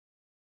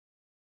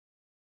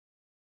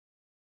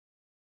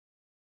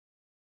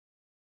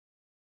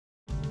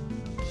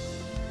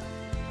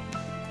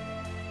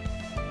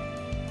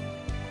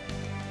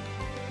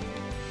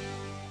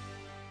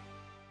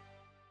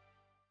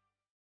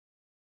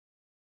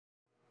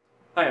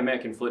Hi, I'm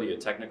Matt Conflitti, a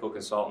technical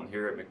consultant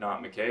here at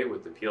McNaughton-McKay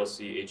with the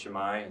PLC,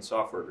 HMI, and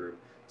software group.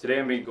 Today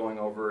I'm going to be going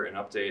over an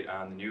update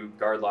on the new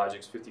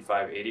GuardLogix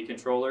 5580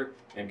 controller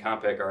and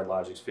compact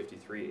GuardLogix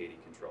 5380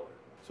 controller.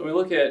 So when we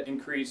look at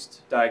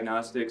increased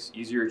diagnostics,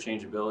 easier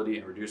changeability,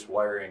 and reduced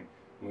wiring,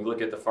 when we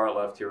look at the far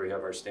left here, we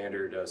have our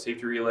standard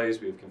safety relays.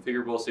 We have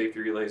configurable safety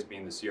relays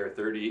being the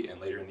CR30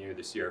 and later in the year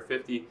the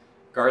CR50.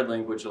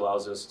 GuardLink, which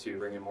allows us to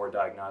bring in more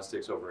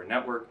diagnostics over a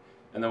network.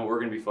 And then what we're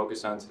going to be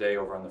focused on today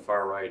over on the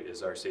far right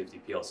is our safety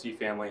PLC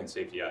family and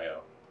safety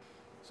IO.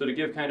 So to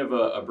give kind of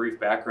a brief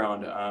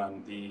background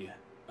on the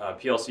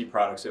PLC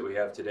products that we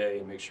have today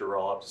and make sure we're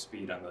all up to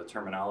speed on the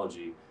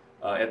terminology.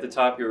 At the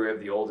top here we have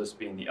the oldest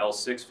being the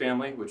L6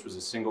 family, which was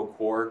a single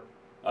core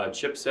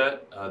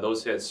chipset.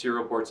 Those had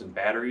serial ports and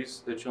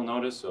batteries that you'll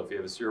notice. So if you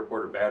have a serial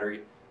port or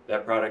battery,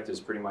 that product is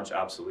pretty much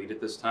obsolete at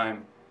this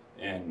time,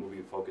 and we'll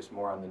be focused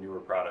more on the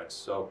newer products.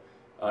 So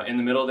in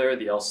the middle there,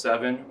 the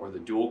L7 or the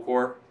dual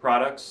core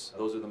products,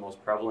 those are the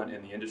most prevalent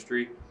in the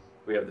industry.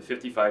 We have the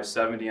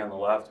 5570 on the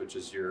left, which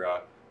is your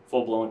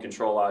full-blown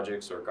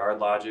ControlLogix or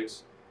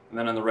GuardLogix. And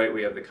then on the right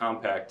we have the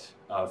compact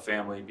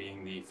family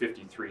being the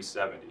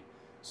 5370.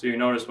 So you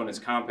notice when it's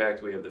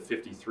compact we have the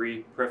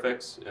 53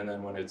 prefix, and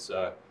then when it's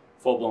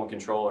full-blown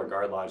control or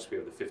GuardLogix we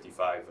have the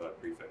 55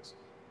 prefix.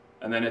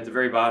 And then at the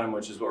very bottom,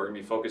 which is what we're going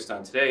to be focused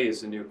on today, is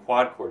the new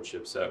quad-core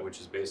chipset,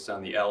 which is based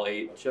on the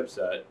L8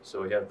 chipset.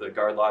 So we have the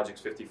GuardLogix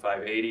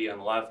 5580 on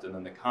the left, and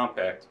then the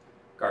compact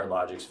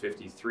GuardLogix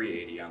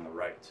 5380 on the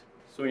right.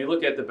 So when you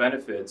look at the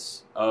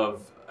benefits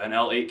of an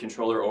L8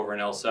 controller over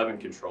an L7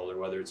 controller,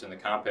 whether it's in the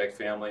compact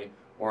family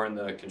or in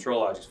the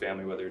ControlLogix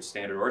family, whether it's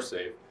standard or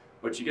safe,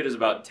 what you get is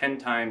about 10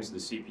 times the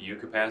CPU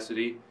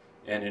capacity,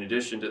 and in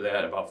addition to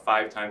that, about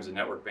 5 times the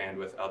network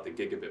bandwidth out the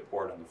gigabit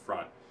port on the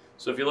front.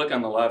 So if you look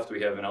on the left, we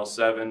have an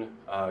L7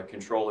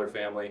 controller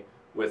family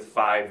with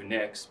 5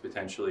 NICs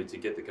potentially to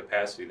get the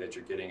capacity that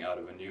you're getting out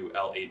of a new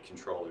L8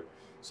 controller.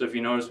 So if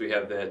you notice, we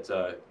have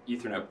that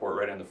Ethernet port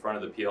right in the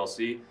front of the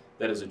PLC.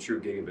 That is a true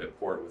gigabit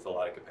port with a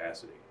lot of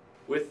capacity.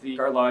 With the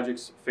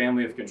GuardLogix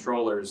family of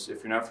controllers,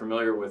 if you're not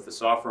familiar with the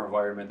software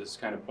environment, this is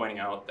kind of pointing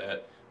out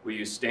that we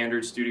use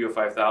standard Studio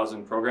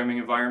 5000 programming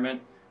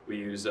environment. We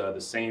use the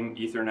same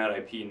Ethernet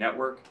IP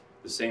network,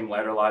 the same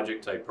ladder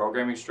logic type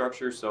programming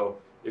structure. So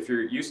if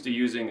you're used to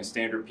using a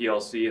standard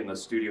PLC in the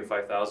Studio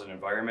 5000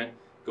 environment,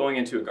 going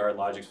into a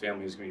GuardLogix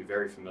family is going to be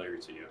very familiar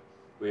to you.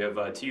 We have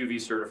TUV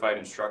certified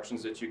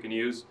instructions that you can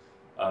use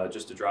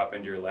just to drop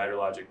into your ladder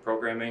logic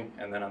programming.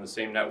 And then on the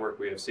same network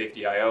we have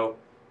safety IO,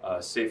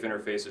 safe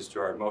interfaces to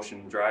our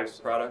motion drives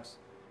products.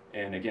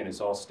 And again,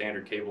 it's all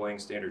standard cabling,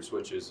 standard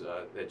switches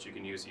that you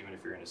can use even if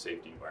you're in a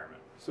safety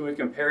environment. So we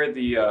compared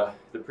the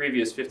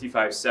previous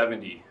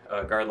 5570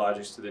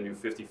 GuardLogix to the new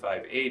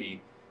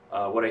 5580.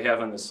 What I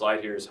have on this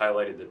slide here is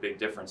highlighted the big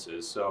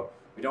differences. So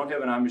we don't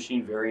have an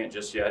on-machine variant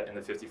just yet in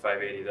the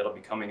 5580. That'll be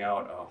coming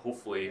out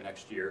hopefully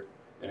next year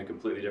in a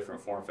completely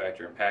different form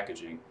factor and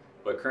packaging.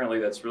 But currently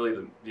that's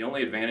really the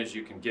only advantage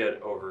you can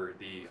get over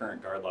the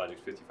current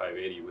GuardLogix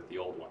 5580 with the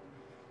old one.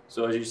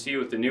 So as you see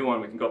with the new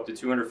one, we can go up to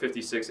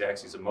 256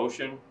 axes of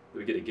motion.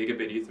 We get a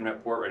gigabit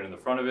Ethernet port right in the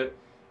front of it.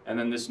 And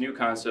then this new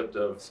concept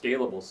of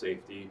scalable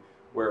safety,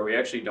 where we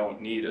actually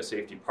don't need a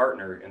safety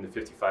partner in the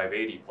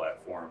 5580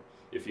 platform.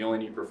 If you only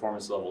need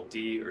performance level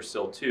D or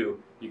SIL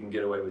 2, you can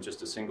get away with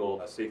just a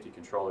single safety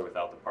controller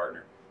without the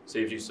partner.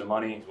 Saves you some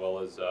money as well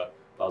as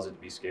allows it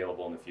to be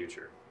scalable in the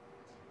future.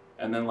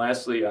 And then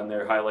lastly, on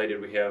there highlighted,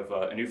 we have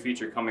a new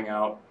feature coming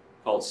out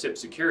called SIP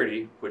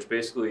Security, which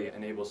basically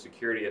enables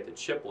security at the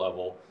chip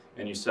level,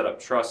 and you set up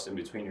trust in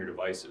between your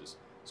devices.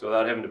 So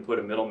without having to put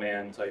a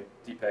middleman type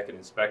deep packet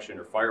inspection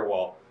or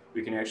firewall,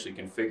 we can actually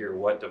configure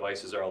what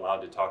devices are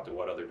allowed to talk to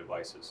what other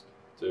devices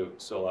to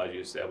allow you to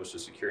establish a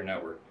secure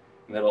network.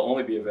 And that'll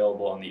only be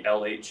available on the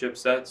L8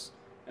 chipsets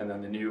and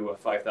then the new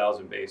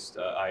 5000 based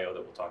IO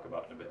that we'll talk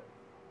about in a bit.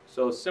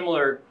 So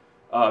similar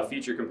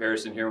feature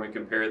comparison here when we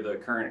compare the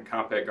current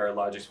compact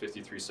GuardLogix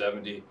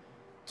 5370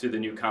 to the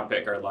new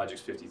compact GuardLogix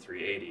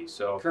 5380.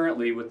 So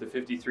currently with the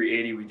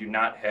 5380 we do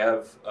not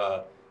have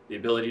the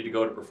ability to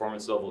go to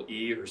performance level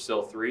E or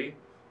SIL 3.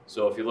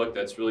 So if you look,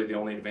 that's really the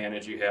only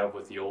advantage you have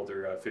with the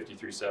older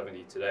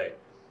 5370 today.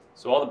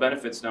 So all the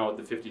benefits now with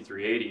the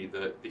 5380,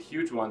 the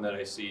huge one that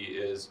I see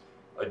is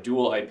a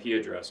dual IP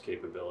address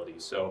capability.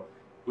 So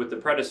with the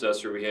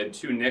predecessor we had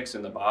 2 NICs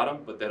in the bottom,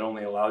 but that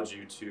only allowed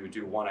you to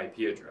do 1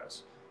 IP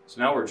address.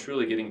 So now we're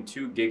truly getting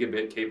 2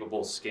 gigabit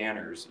capable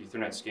scanners,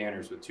 Ethernet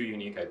scanners with 2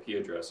 unique IP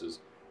addresses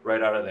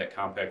right out of that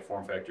compact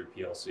form factor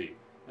PLC.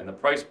 And the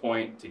price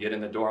point to get in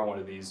the door on one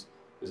of these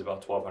is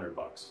about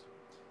 $1,200.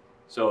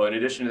 So in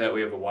addition to that,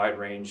 we have a wide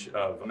range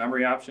of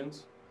memory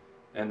options,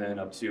 and then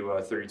up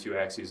to 32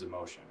 axes of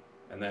motion.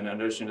 And then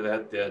in addition to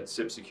that, that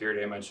SIP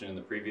security I mentioned in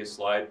the previous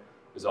slide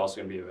is also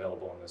going to be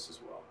available in this as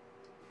well.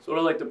 So what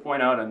I'd like to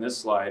point out on this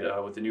slide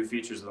with the new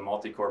features of the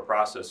multi-core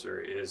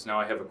processor is now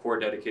I have a core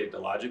dedicated to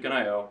logic and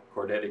I/O,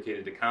 core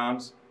dedicated to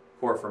comms,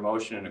 core for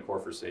motion, and a core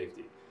for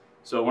safety.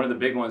 So one of the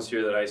big ones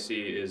here that I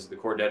see is the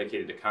core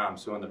dedicated to comms.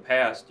 So in the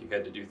past, you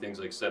had to do things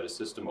like set a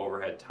system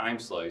overhead time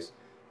slice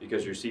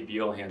because your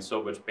CPU only has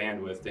so much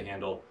bandwidth to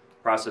handle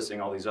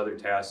processing all these other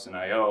tasks in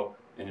I/O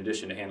in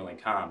addition to handling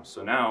comms.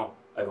 So now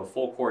I have a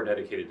full core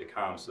dedicated to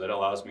comms, so that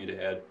allows me to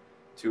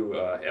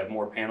have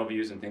more panel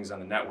views and things on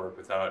the network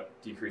without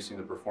decreasing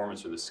the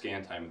performance or the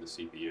scan time of the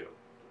CPU.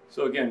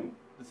 So again,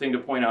 the thing to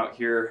point out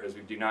here is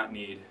we do not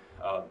need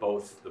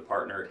both the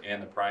partner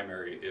and the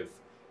primary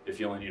if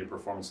you only need a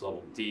performance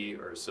level D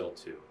or a SIL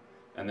 2.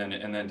 And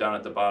then down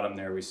at the bottom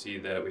there we see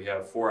that we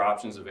have 4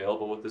 options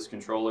available with this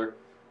controller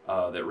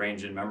that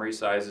range in memory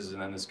sizes,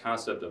 and then this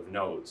concept of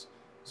nodes.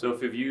 So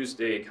if you've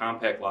used a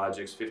compact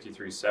Logix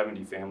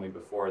 5370 family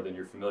before, then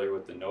you're familiar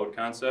with the node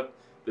concept.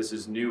 This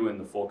is new in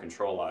the full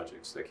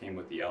ControlLogix that came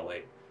with the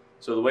L8.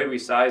 So the way we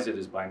size it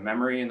is by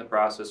memory in the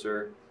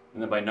processor,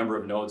 and then by number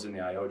of nodes in the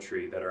I/O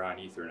tree that are on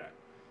Ethernet.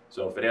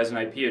 So if it has an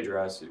IP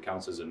address, it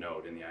counts as a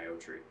node in the I/O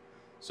tree.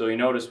 So you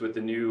notice with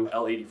the new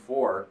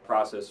L84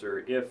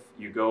 processor, if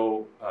you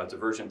go to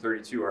version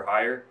 32 or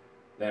higher,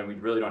 then we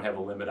really don't have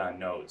a limit on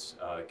nodes.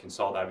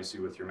 Consult obviously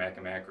with your Mac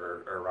and Mac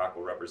or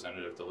Rockwell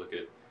representative to look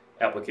at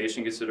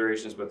application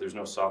considerations, but there's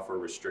no software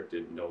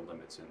restricted node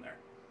limits in there.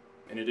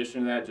 In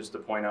addition to that, just to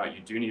point out,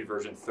 you do need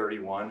version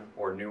 31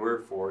 or newer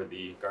for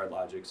the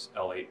GuardLogix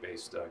L8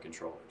 based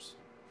controllers.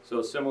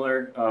 So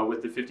similar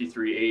with the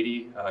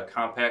 5380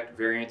 compact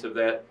variant of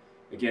that,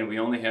 again, we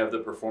only have the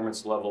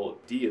performance level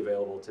D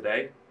available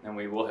today, and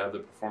we will have the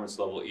performance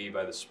level E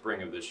by the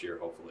spring of this year,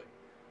 hopefully.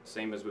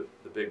 Same as with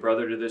the big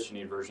brother to this, you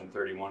need version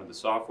 31 of the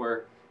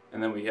software,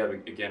 and then we have,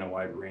 again, a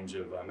wide range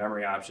of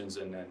memory options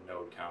and then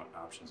node count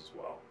options as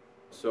well.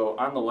 So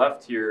on the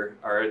left here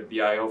are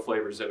the I/O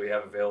flavors that we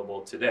have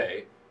available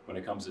today when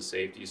it comes to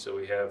safety. So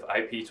we have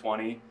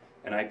IP20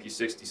 and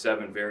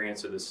IP67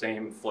 variants of the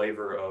same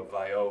flavor of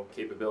I/O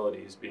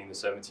capabilities, being the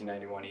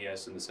 1791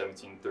 ES and the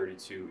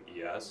 1732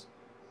 ES.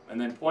 And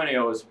then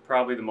 .0 is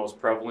probably the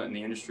most prevalent in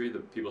the industry, the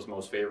people's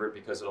most favorite,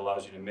 because it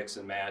allows you to mix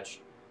and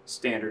match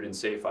standard and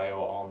safe I/O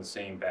all in the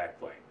same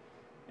backplane.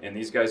 And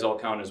these guys all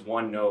count as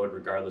one node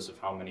regardless of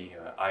how many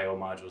I/O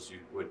modules you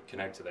would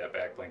connect to that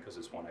backplane, because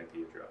it's one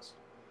IP address.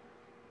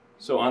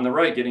 So on the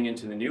right, getting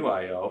into the new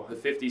I/O, the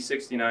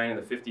 5069 and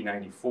the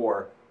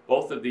 5094,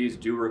 both of these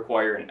do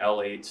require an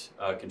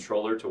L8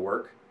 controller to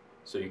work.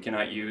 So you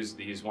cannot use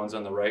these ones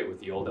on the right with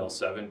the old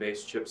L7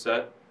 based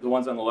chipset. The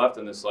ones on the left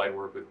on this slide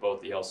work with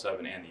both the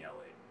L7 and the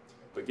L8.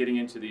 But getting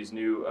into these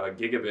new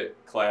gigabit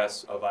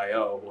class of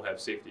I/O, we'll have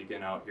safety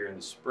again out here in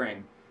the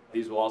spring.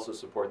 These will also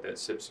support that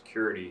SIP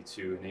security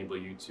to enable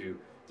you to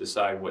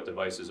decide what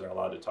devices are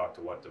allowed to talk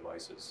to what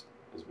devices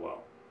as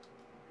well.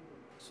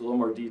 So a little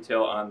more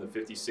detail on the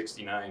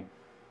 5069.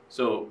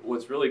 So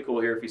what's really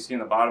cool here, if you see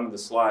in the bottom of the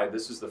slide,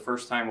 this is the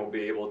first time we'll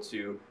be able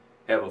to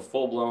have a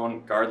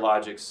full-blown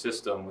GuardLogix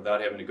system without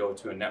having to go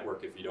to a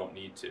network if you don't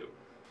need to.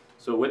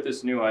 So with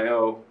this new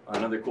I/O,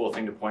 another cool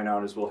thing to point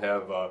out is we'll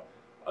have a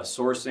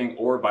sourcing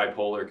or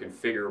bipolar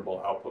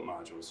configurable output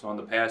module. So in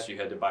the past you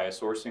had to buy a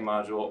sourcing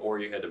module or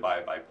you had to buy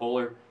a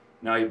bipolar.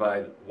 Now you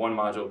buy one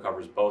module,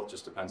 covers both,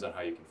 just depends on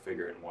how you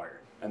configure it and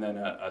wire it. And then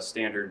a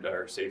standard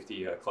or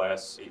safety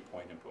class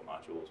 8-point input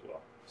module as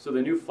well. So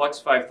the new Flex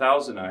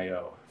 5000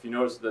 I/O, if you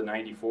notice the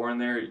 94 in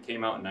there, it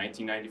came out in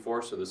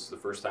 1994, so this is the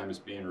first time it's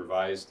being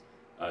revised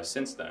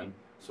since then.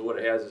 So what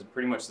it has is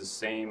pretty much the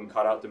same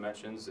cutout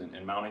dimensions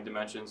and mounting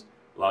dimensions,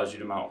 allows you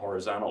to mount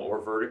horizontal or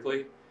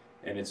vertically,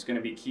 and it's going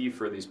to be key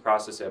for these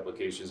process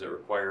applications that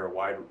require a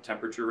wide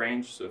temperature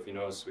range. So if you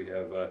notice, we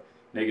have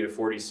negative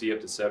 40 C up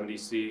to 70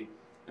 C.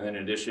 And then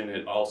in addition,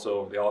 they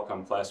all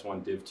come class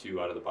 1 div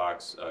 2 out of the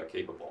box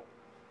capable.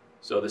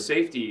 So the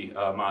safety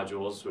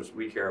modules, which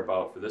we care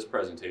about for this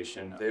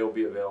presentation, they will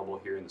be available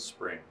here in the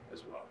spring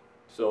as well.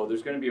 So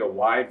there's going to be a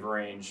wide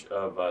range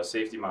of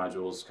safety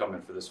modules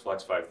coming for this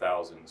Flex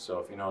 5000. So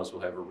if you notice,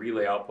 we'll have a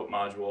relay output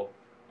module,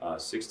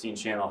 16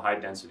 channel high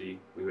density.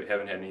 We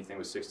haven't had anything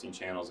with 16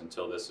 channels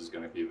until this is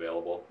going to be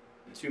available.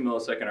 2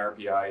 millisecond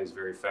RPI is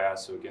very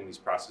fast, so again, these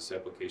process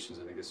applications,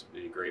 I think this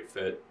would be a great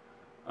fit.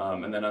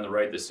 And then on the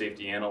right, the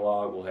safety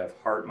analog, we'll have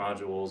HART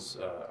modules,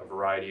 a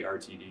variety,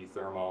 RTD,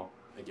 thermo,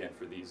 again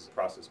for these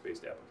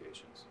process-based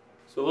applications.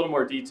 So a little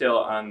more detail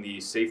on the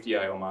safety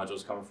I/O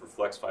modules coming for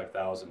Flex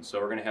 5000. So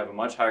we're going to have a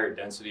much higher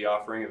density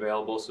offering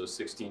available, so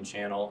 16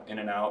 channel in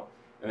and out.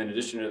 And then in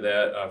addition to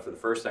that, for the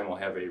first time, we'll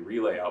have a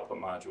relay output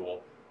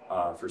module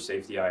for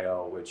safety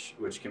I/O,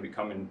 which can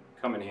come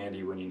in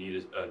handy when you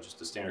need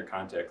just a standard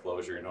contact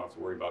closure. You don't have to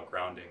worry about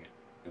grounding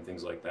and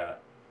things like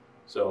that.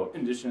 So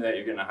in addition to that,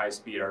 you're getting a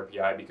high-speed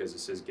RPI because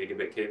this is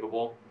gigabit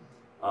capable.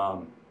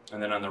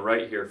 And then on the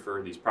right here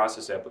for these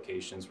process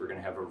applications, we're going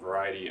to have a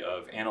variety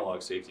of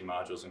analog safety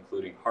modules,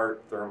 including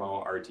HART,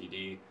 thermo,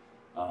 RTD,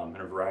 and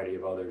a variety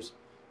of others.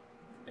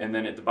 And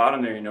then at the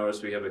bottom there, you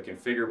notice we have a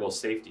configurable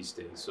safety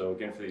state. So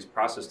again, for these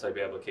process type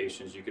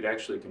applications, you could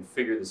actually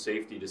configure the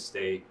safety to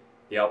stay,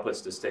 the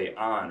outputs to stay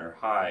on or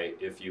high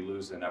if you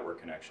lose the network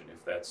connection,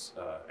 if that's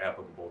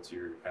applicable to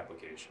your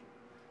application.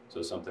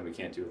 So something we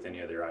can't do with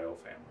any other I/O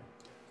family.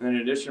 And then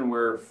in addition,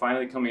 we're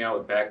finally coming out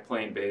with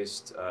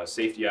backplane-based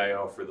safety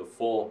I/O for the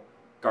full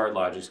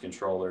GuardLogix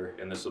controller,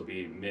 and this will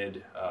be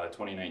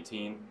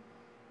mid-2019.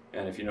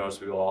 And if you notice,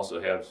 we will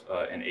also have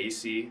an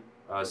AC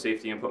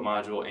safety input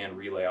module and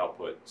relay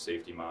output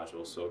safety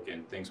module. So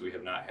again, things we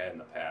have not had in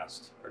the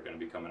past are going to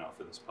be coming out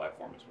for this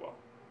platform as well.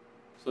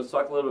 So let's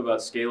talk a little bit about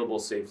scalable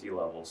safety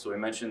levels. So we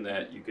mentioned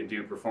that you could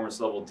do performance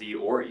level D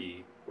or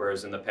E,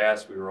 whereas in the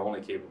past we were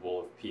only capable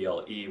of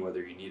PLE,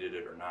 whether you needed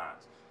it or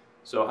not.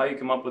 So how you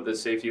come up with the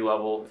safety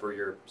level for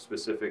your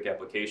specific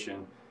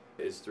application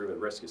is through a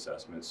risk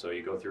assessment. So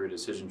you go through a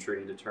decision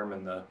tree,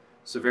 determine the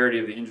severity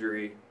of the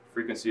injury,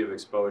 frequency of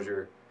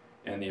exposure,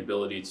 and the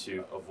ability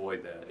to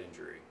avoid that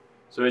injury.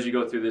 So as you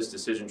go through this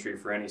decision tree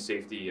for any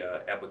safety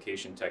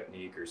application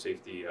technique or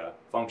safety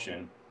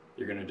function,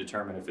 you're going to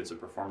determine if it's a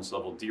performance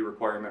level D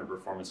requirement or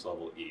performance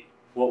level E.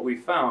 What we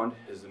found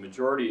is the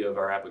majority of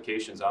our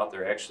applications out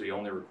there actually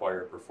only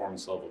require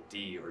performance level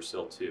D or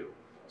SIL 2.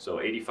 So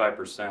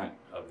 85%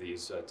 of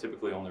these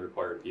typically only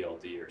require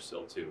PLD or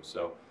SIL 2.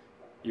 So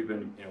you've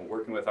been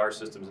working with our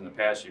systems in the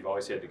past, you've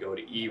always had to go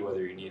to E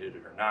whether you needed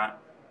it or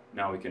not.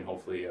 Now we can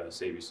hopefully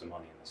save you some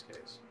money in this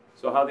case.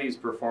 So how these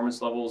performance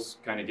levels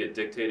kind of get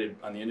dictated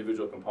on the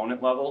individual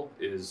component level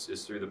is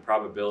through the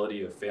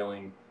probability of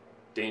failing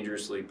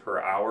dangerously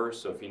per hour.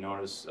 So if you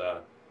notice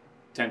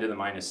 10 to the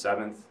minus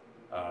 7th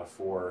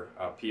for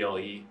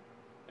PLE,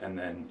 and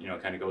then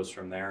it kind of goes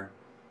from there.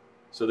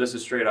 So this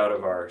is straight out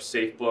of our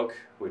safe book,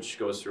 which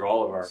goes through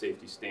all of our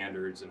safety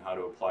standards and how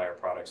to apply our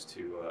products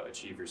to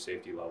achieve your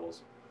safety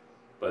levels.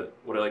 But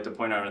what I like to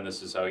point out in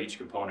this is how each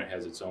component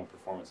has its own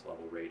performance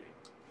level rating.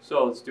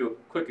 So let's do a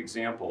quick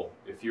example.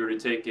 If you were to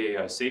take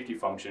a safety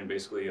function,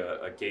 basically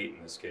a gate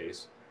in this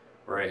case,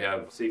 where I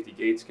have safety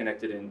gates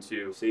connected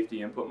into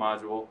safety input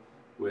module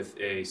with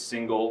a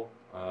single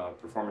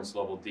performance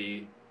level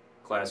D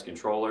class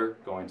controller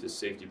going to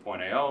safety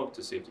point IO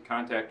to safety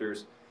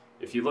contactors.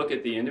 If you look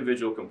at the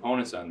individual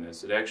components on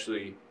this, it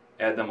actually,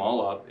 add them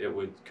all up, it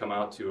would come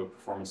out to a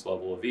performance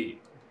level of E.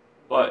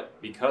 But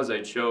because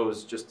I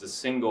chose just a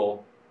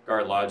single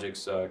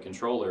GuardLogix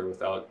controller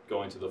without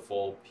going to the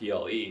full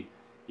PLE,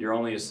 you're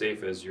only as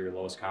safe as your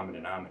lowest common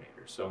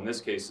denominator. So in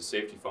this case, the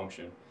safety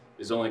function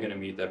is only going to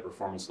meet that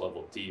performance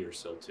level D or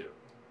SIL 2.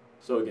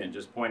 So again,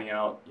 just pointing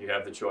out, you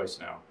have the choice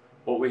now.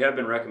 What we have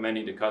been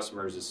recommending to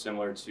customers is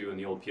similar to in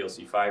the old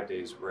PLC 5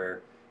 days,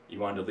 where you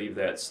wanted to leave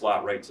that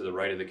slot right to the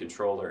right of the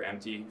controller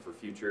empty for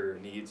future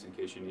needs in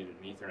case you needed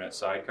an Ethernet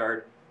side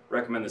card.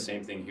 Recommend the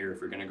same thing here.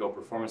 If you're going to go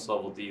performance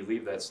level D,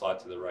 leave that slot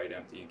to the right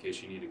empty in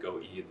case you need to go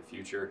E in the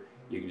future.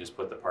 You can just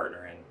put the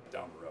partner in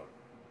down the road.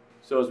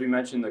 So as we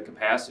mentioned, the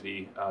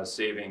capacity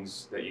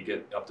savings that you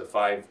get up to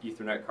 5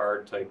 Ethernet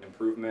card type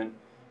improvement,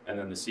 and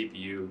then the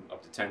CPU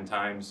up to 10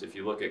 times. If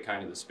you look at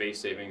kind of the space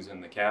savings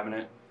in the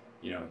cabinet,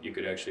 you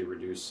could actually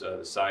reduce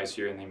the size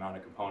here and the amount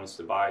of components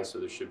to buy, so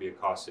there should be a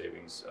cost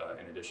savings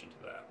in addition to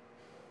that.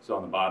 So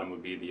on the bottom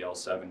would be the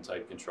L7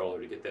 type controller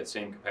to get that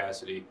same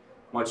capacity,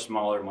 much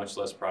smaller, much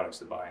less products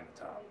to buy in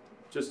the top.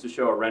 Just to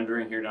show a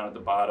rendering here down at the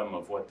bottom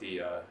of what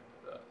the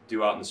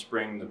due out in the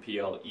spring, the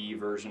PLE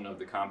version of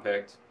the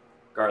compact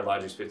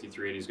GuardLogix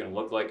 5380 is going to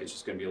look like. It's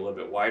just going to be a little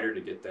bit wider to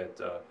get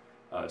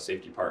that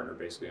safety partner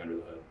basically under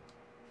the hood.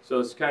 So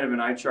it's kind of an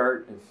eye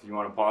chart if you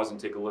want to pause and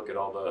take a look at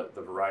all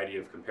the variety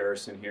of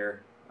comparison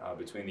here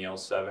between the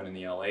L7 and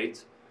the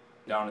L8.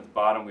 Down at the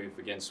bottom, we've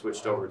again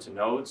switched over to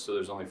nodes, so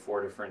there's only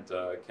 4 different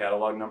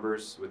catalog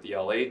numbers with the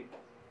L8,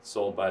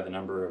 sold by the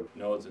number of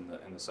nodes and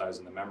the size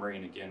of the memory,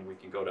 and again we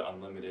can go to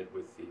unlimited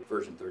with the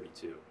version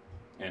 32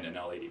 and an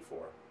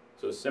L84.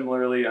 So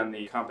similarly on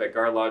the compact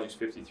GuardLogix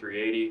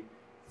 5380,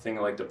 the thing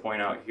I like to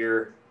point out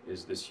here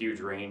is this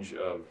huge range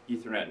of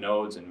Ethernet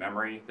nodes and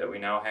memory that we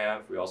now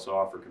have. We also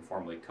offer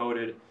conformably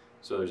coded,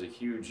 so there's a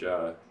huge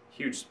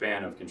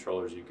span of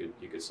controllers you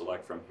could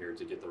select from here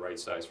to get the right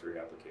size for your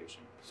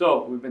application.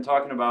 So we've been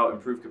talking about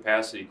improved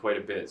capacity quite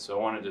a bit, so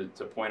I wanted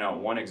to point out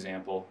one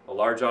example, a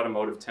large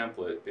automotive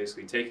template,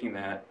 basically taking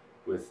that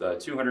with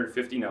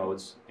 250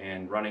 nodes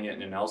and running it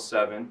in an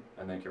L7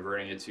 and then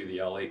converting it to the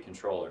L8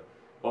 controller.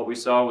 What we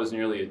saw was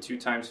nearly a 2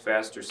 times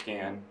faster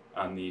scan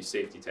on the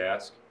safety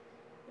task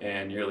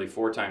and nearly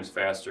 4 times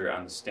faster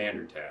on the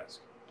standard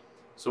task.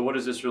 So what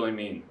does this really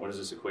mean? What does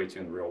this equate to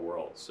in the real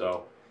world?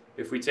 So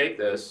if we take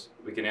this,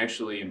 we can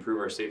actually improve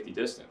our safety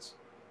distance.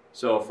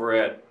 So if we're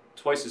at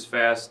twice as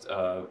fast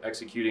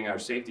executing our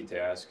safety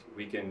task,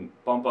 we can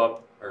bump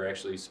up or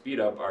actually speed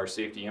up our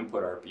safety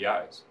input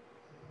RPIs.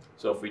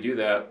 So if we do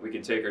that, we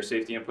can take our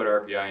safety input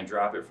RPI and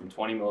drop it from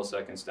 20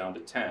 milliseconds down to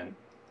 10.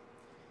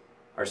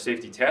 Our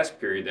safety task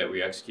period that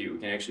we execute, we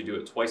can actually do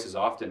it twice as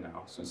often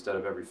now. So instead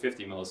of every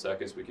 50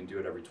 milliseconds, we can do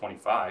it every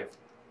 25.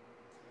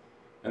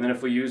 And then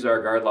if we use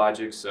our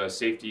GuardLogix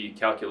safety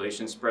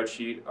calculation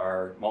spreadsheet,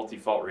 our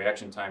multi-fault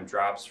reaction time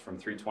drops from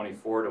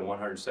 324 to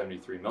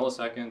 173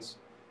 milliseconds.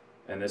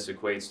 And this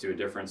equates to a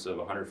difference of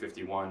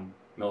 151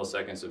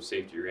 milliseconds of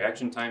safety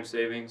reaction time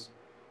savings.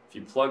 If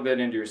you plug that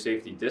into your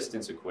safety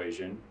distance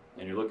equation,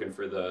 and you're looking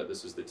for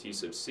this is the T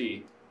sub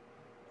C,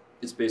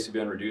 it's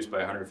basically been reduced by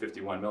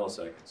 151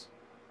 milliseconds.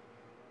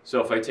 So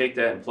if I take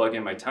that and plug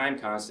in my time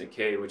constant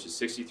K, which is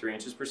 63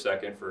 inches per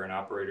second for an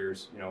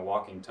operator's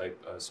walking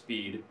type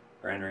speed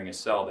or entering a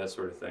cell, that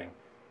sort of thing,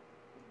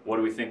 What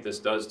do we think this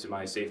does to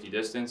my safety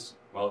distance?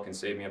 Well, it can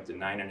save me up to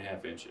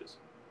 9.5 inches.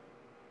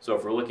 So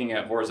if we're looking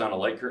at horizontal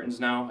light curtains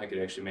now, I could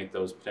actually make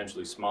those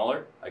potentially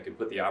smaller. I could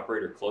put the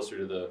operator closer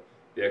to the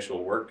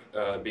actual work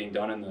being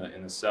done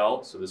in the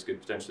cell, so this could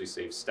potentially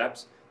save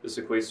steps. This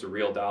equates to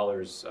real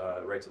dollars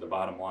right to the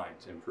bottom line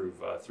to improve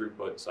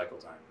throughput and cycle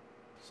time.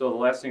 So the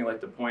last thing I'd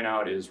like to point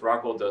out is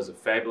Rockwell does a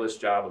fabulous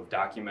job of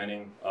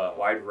documenting a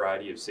wide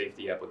variety of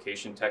safety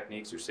application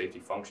techniques or safety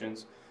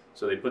functions.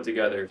 So they put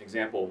together, for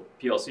example,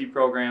 PLC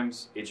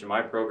programs,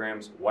 HMI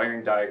programs,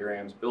 wiring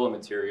diagrams, bill of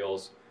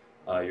materials,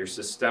 your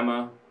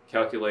Sistema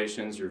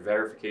calculations, your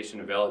verification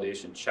and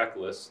validation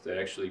checklists that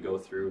actually go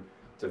through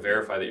to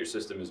verify that your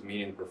system is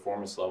meeting the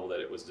performance level that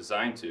it was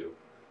designed to,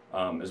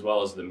 as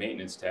well as the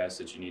maintenance tasks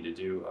that you need to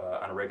do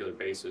on a regular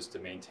basis to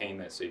maintain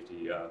that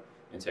safety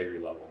integrity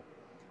level.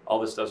 All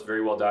this stuff's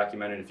very well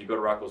documented. If you go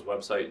to Rockwell's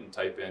website and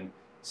type in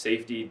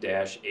safety-AT,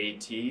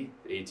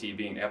 the AT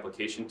being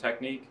application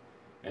technique,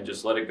 and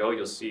just let it go,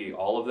 you'll see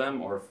all of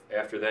them. Or if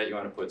after that you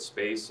want to put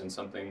space and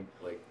something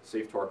like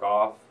safe torque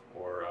off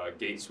or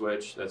gate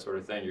switch, that sort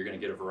of thing, you're going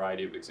to get a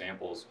variety of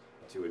examples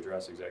to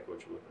address exactly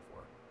what you're looking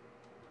for.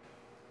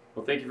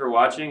 Well, thank you for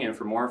watching, and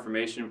for more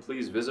information,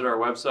 please visit our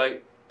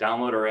website,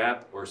 download our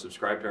app, or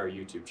subscribe to our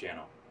YouTube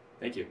channel.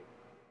 Thank you.